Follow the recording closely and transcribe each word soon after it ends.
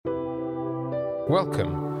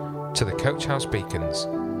Welcome to the Coach House Beacons.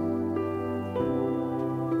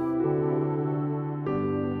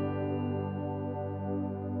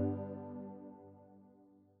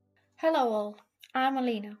 Hello all, I'm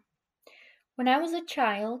Alina. When I was a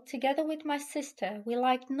child, together with my sister, we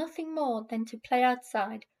liked nothing more than to play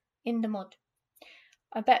outside in the mud.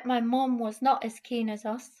 I bet my mum was not as keen as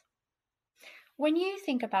us. When you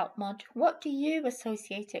think about mud, what do you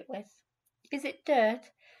associate it with? Is it dirt,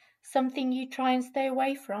 something you try and stay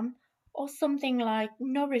away from, or something like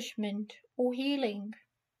nourishment or healing?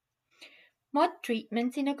 Mud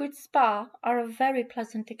treatments in a good spa are a very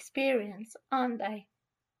pleasant experience, aren't they?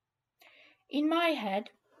 In my head,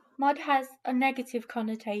 mud has a negative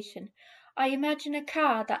connotation. I imagine a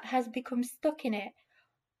car that has become stuck in it,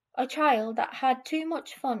 a child that had too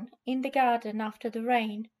much fun in the garden after the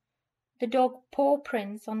rain, the dog paw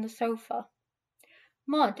prints on the sofa.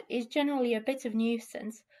 Mud is generally a bit of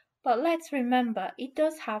nuisance, but let's remember it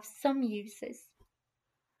does have some uses.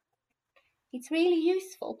 It's really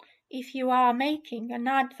useful if you are making an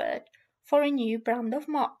advert for a new brand of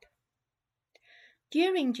mop.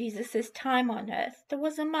 During Jesus' time on earth, there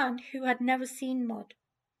was a man who had never seen mud.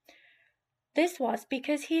 This was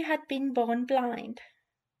because he had been born blind.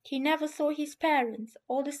 He never saw his parents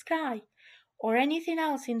or the sky or anything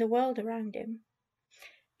else in the world around him.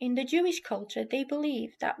 In the Jewish culture, they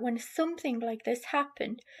believed that when something like this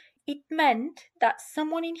happened, it meant that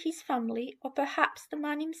someone in his family, or perhaps the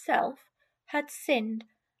man himself, had sinned,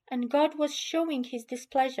 and God was showing his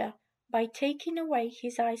displeasure by taking away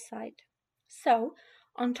his eyesight. So,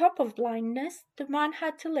 on top of blindness, the man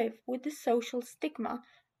had to live with the social stigma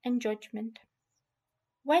and judgment.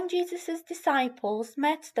 When Jesus' disciples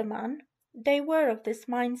met the man, they were of this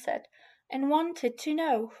mindset and wanted to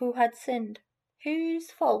know who had sinned.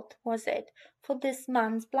 Whose fault was it for this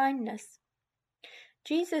man's blindness?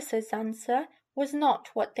 Jesus' answer was not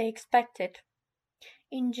what they expected.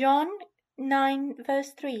 In John 9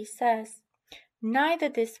 verse 3 says, "Neither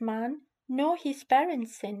this man nor his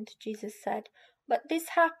parents sinned," Jesus said, "but this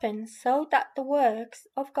happened so that the works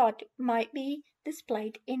of God might be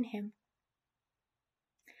displayed in him."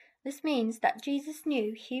 This means that Jesus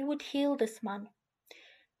knew he would heal this man.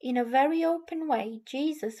 In a very open way,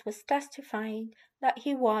 Jesus was testifying that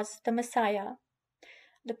he was the Messiah.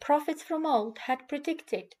 The prophets from old had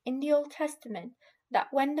predicted in the Old Testament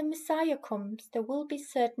that when the Messiah comes, there will be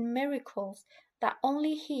certain miracles that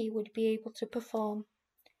only he would be able to perform.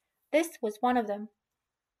 This was one of them.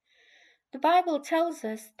 The Bible tells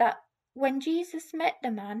us that when Jesus met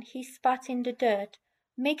the man, he spat in the dirt,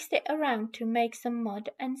 mixed it around to make some mud,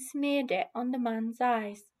 and smeared it on the man's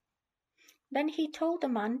eyes. Then he told the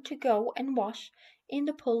man to go and wash in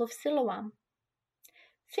the pool of Siloam.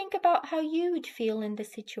 Think about how you would feel in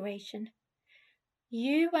this situation.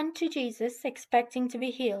 You went to Jesus expecting to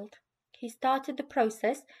be healed. He started the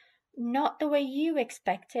process not the way you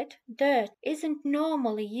expected. Dirt isn't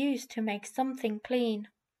normally used to make something clean.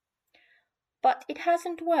 But it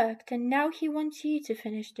hasn't worked, and now he wants you to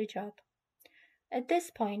finish the job. At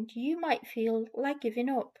this point, you might feel like giving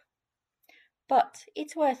up. But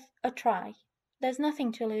it's worth a try. There's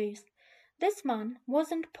nothing to lose. This man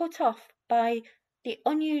wasn't put off by the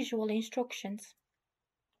unusual instructions.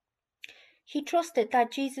 He trusted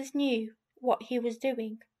that Jesus knew what he was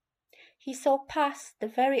doing. He saw past the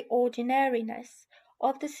very ordinariness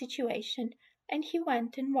of the situation, and he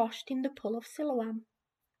went and washed in the pool of Siloam.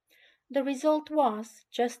 The result was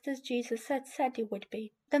just as Jesus had said it would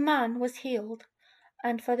be. The man was healed,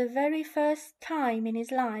 and for the very first time in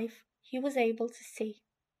his life, he was able to see.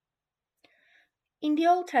 In the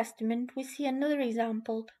Old Testament, we see another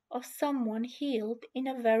example of someone healed in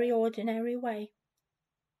a very ordinary way.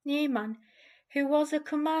 Naaman, who was a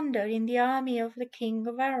commander in the army of the king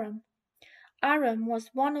of Aram. Aram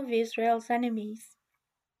was one of Israel's enemies.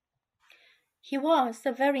 He was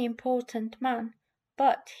a very important man,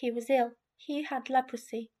 but he was ill. He had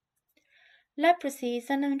leprosy. Leprosy is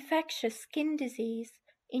an infectious skin disease,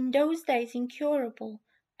 in those days incurable,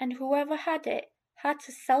 and whoever had it had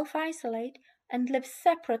to self-isolate and live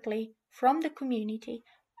separately from the community,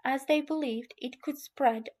 as they believed it could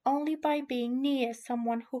spread only by being near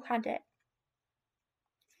someone who had it.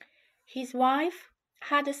 His wife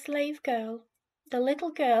had a slave girl. The little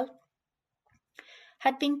girl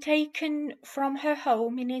had been taken from her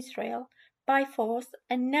home in Israel by force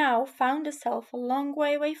and now found herself a long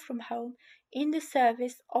way away from home in the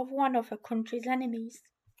service of one of her country's enemies.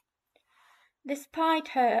 Despite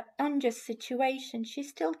her unjust situation, she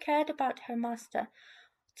still cared about her master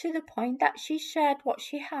to the point that she shared what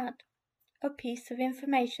she had, a piece of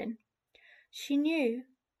information. She knew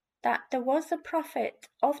that there was a prophet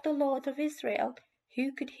of the Lord of Israel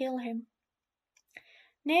who could heal him.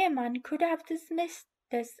 Naaman could have dismissed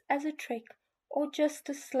this as a trick or just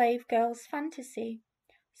a slave girl's fantasy.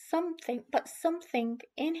 Something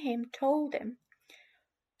in him told him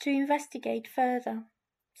to investigate further.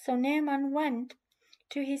 So Naaman went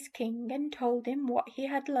to his king and told him what he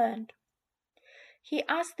had learned. He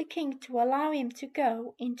asked the king to allow him to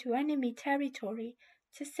go into enemy territory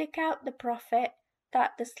to seek out the prophet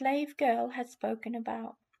that the slave girl had spoken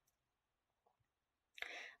about.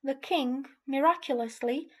 The king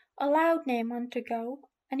miraculously allowed Naaman to go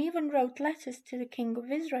and even wrote letters to the king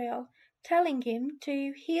of Israel telling him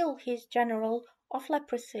to heal his general of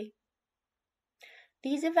leprosy.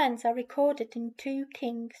 These events are recorded in 2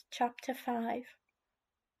 Kings chapter 5.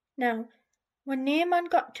 Now, when Naaman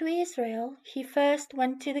got to Israel, he first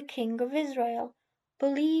went to the king of Israel,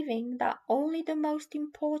 believing that only the most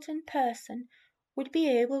important person would be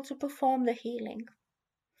able to perform the healing.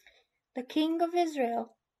 The king of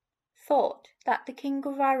Israel thought that the king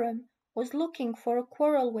of Aram was looking for a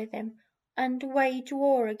quarrel with him and wage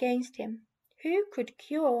war against him. Who could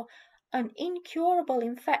cure an incurable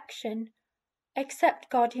infection except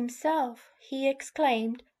God himself? He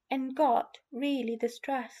exclaimed, and got really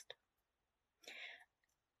distressed.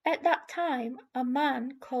 At that time, a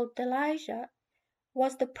man called Elijah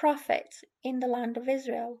was the prophet in the land of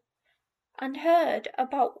Israel, and heard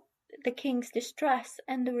about the king's distress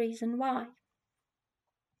and the reason why.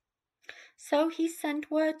 So he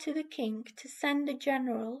sent word to the king to send a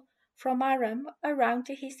general from Aram around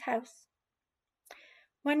to his house.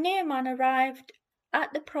 When Naaman arrived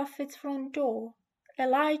at the prophet's front door,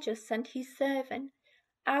 Elijah sent his servant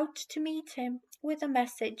out to meet him with a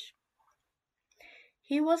message.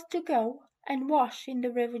 He was to go and wash in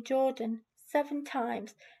the river Jordan 7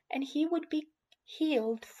 times, and he would be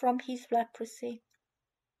healed from his leprosy.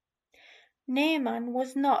 Naaman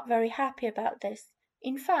was not very happy about this.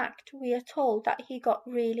 In fact, we are told that he got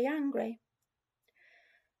really angry.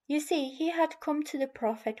 You see, he had come to the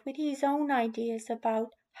prophet with his own ideas about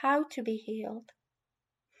how to be healed.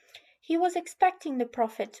 He was expecting the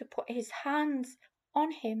prophet to put his hands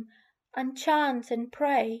on him and chant and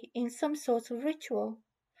pray in some sort of ritual,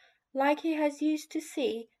 like he has used to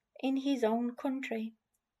see in his own country.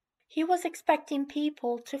 He was expecting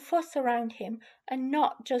people to fuss around him and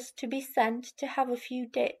not just to be sent to have a few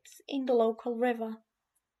dips in the local river.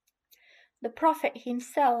 The prophet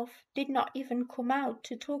himself did not even come out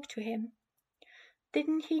to talk to him.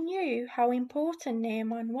 Didn't he knew how important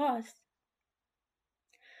Naaman was?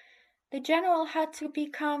 The general had to be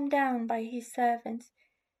calmed down by his servants,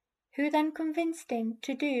 who then convinced him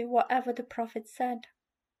to do whatever the prophet said.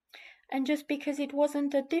 And just because it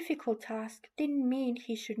wasn't a difficult task didn't mean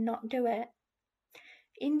he should not do it.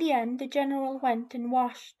 In the end, the general went and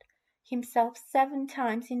washed himself 7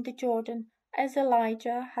 times in the Jordan, as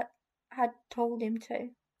Elijah had told him to.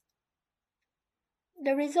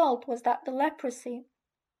 The result was that the leprosy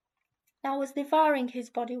that was devouring his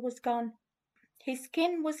body was gone. His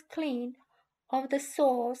skin was clean of the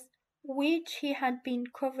sores which he had been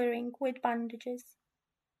covering with bandages.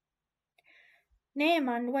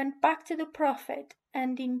 Naaman went back to the prophet,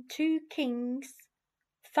 and in 2 Kings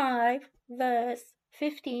 5 verse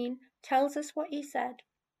 15 tells us what he said.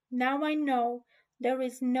 Now I know there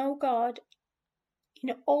is no God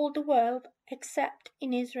in all the world except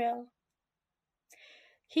in Israel.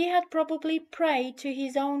 He had probably prayed to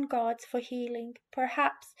his own gods for healing,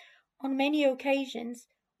 perhaps on many occasions,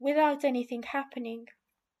 without anything happening.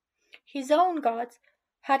 His own gods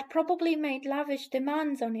had probably made lavish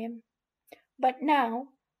demands on him, but now,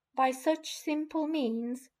 by such simple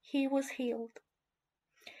means, he was healed.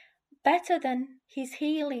 Better than his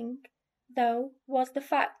healing, though, was the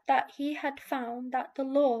fact that he had found that the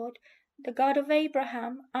Lord, the God of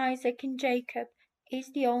Abraham, Isaac, and Jacob,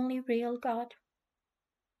 is the only real God.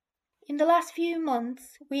 In the last few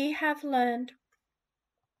months, we have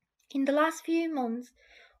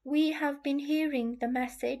been hearing the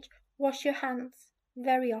message, wash your hands,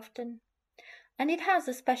 very often. And it has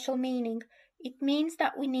a special meaning. It means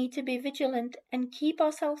that we need to be vigilant and keep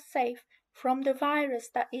ourselves safe from the virus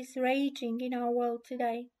that is raging in our world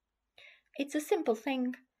today. It's a simple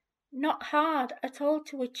thing, not hard at all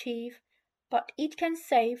to achieve, but it can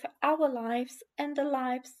save our lives and the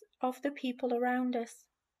lives of the people around us.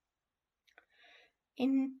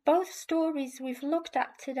 In both stories we've looked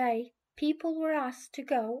at today, people were asked to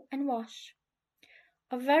go and wash.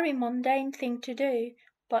 A very mundane thing to do,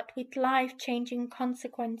 but with life-changing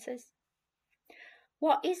consequences.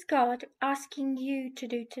 What is God asking you to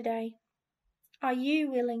do today? Are you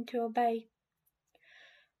willing to obey?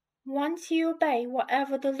 Once you obey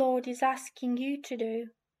whatever the Lord is asking you to do,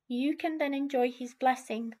 you can then enjoy His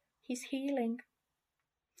blessing, His healing.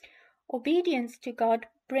 Obedience to God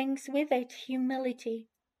brings with it humility.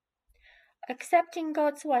 Accepting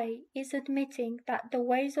God's way is admitting that the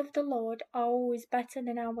ways of the Lord are always better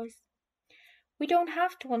than ours. We don't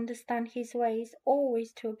have to understand His ways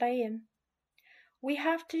always to obey Him. We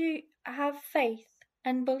have to have faith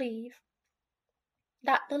and believe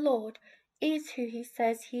that the Lord is who He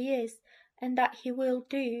says He is and that He will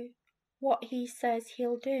do what He says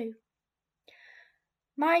He'll do.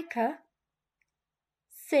 Micah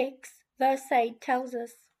 6 verse 8 tells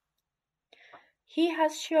us, He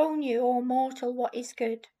has shown you, O mortal, what is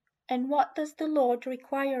good, and what does the Lord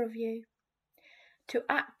require of you? To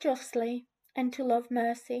act justly, and to love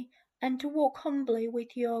mercy, and to walk humbly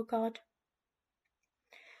with your God.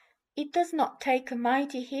 It does not take a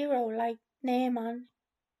mighty hero like Naaman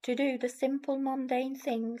to do the simple mundane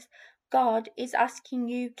things God is asking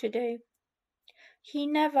you to do. He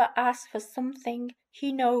never asks for something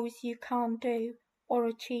He knows you can't do or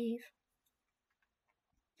achieve.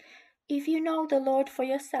 If you know the Lord for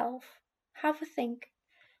yourself, have a think.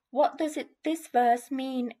 What does this verse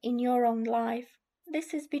mean in your own life?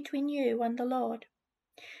 This is between you and the Lord.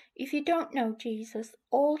 If you don't know Jesus,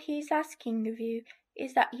 all He is asking of you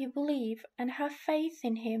is that you believe and have faith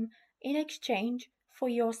in Him in exchange for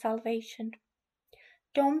your salvation.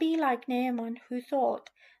 Don't be like Naaman, who thought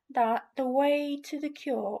that the way to the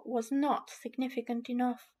cure was not significant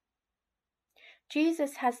enough.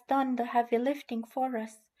 Jesus has done the heavy lifting for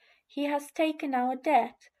us. He has taken our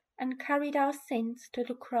debt and carried our sins to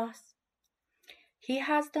the cross. He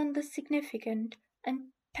has done the significant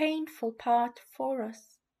and painful part for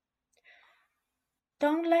us.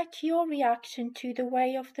 Don't let your reaction to the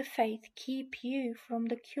way of the faith keep you from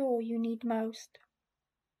the cure you need most.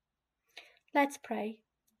 Let's pray.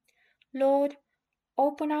 Lord,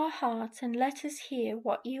 open our hearts and let us hear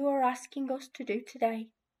what you are asking us to do today.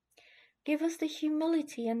 Give us the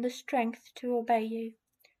humility and the strength to obey you.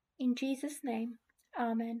 In Jesus' name,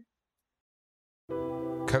 Amen.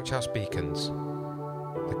 Coach House Beacons,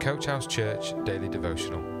 the Coach House Church Daily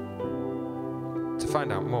Devotional. To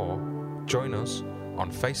find out more, join us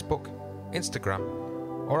on Facebook, Instagram,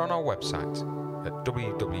 or on our website at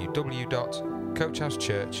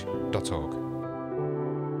www.coachhousechurch.org.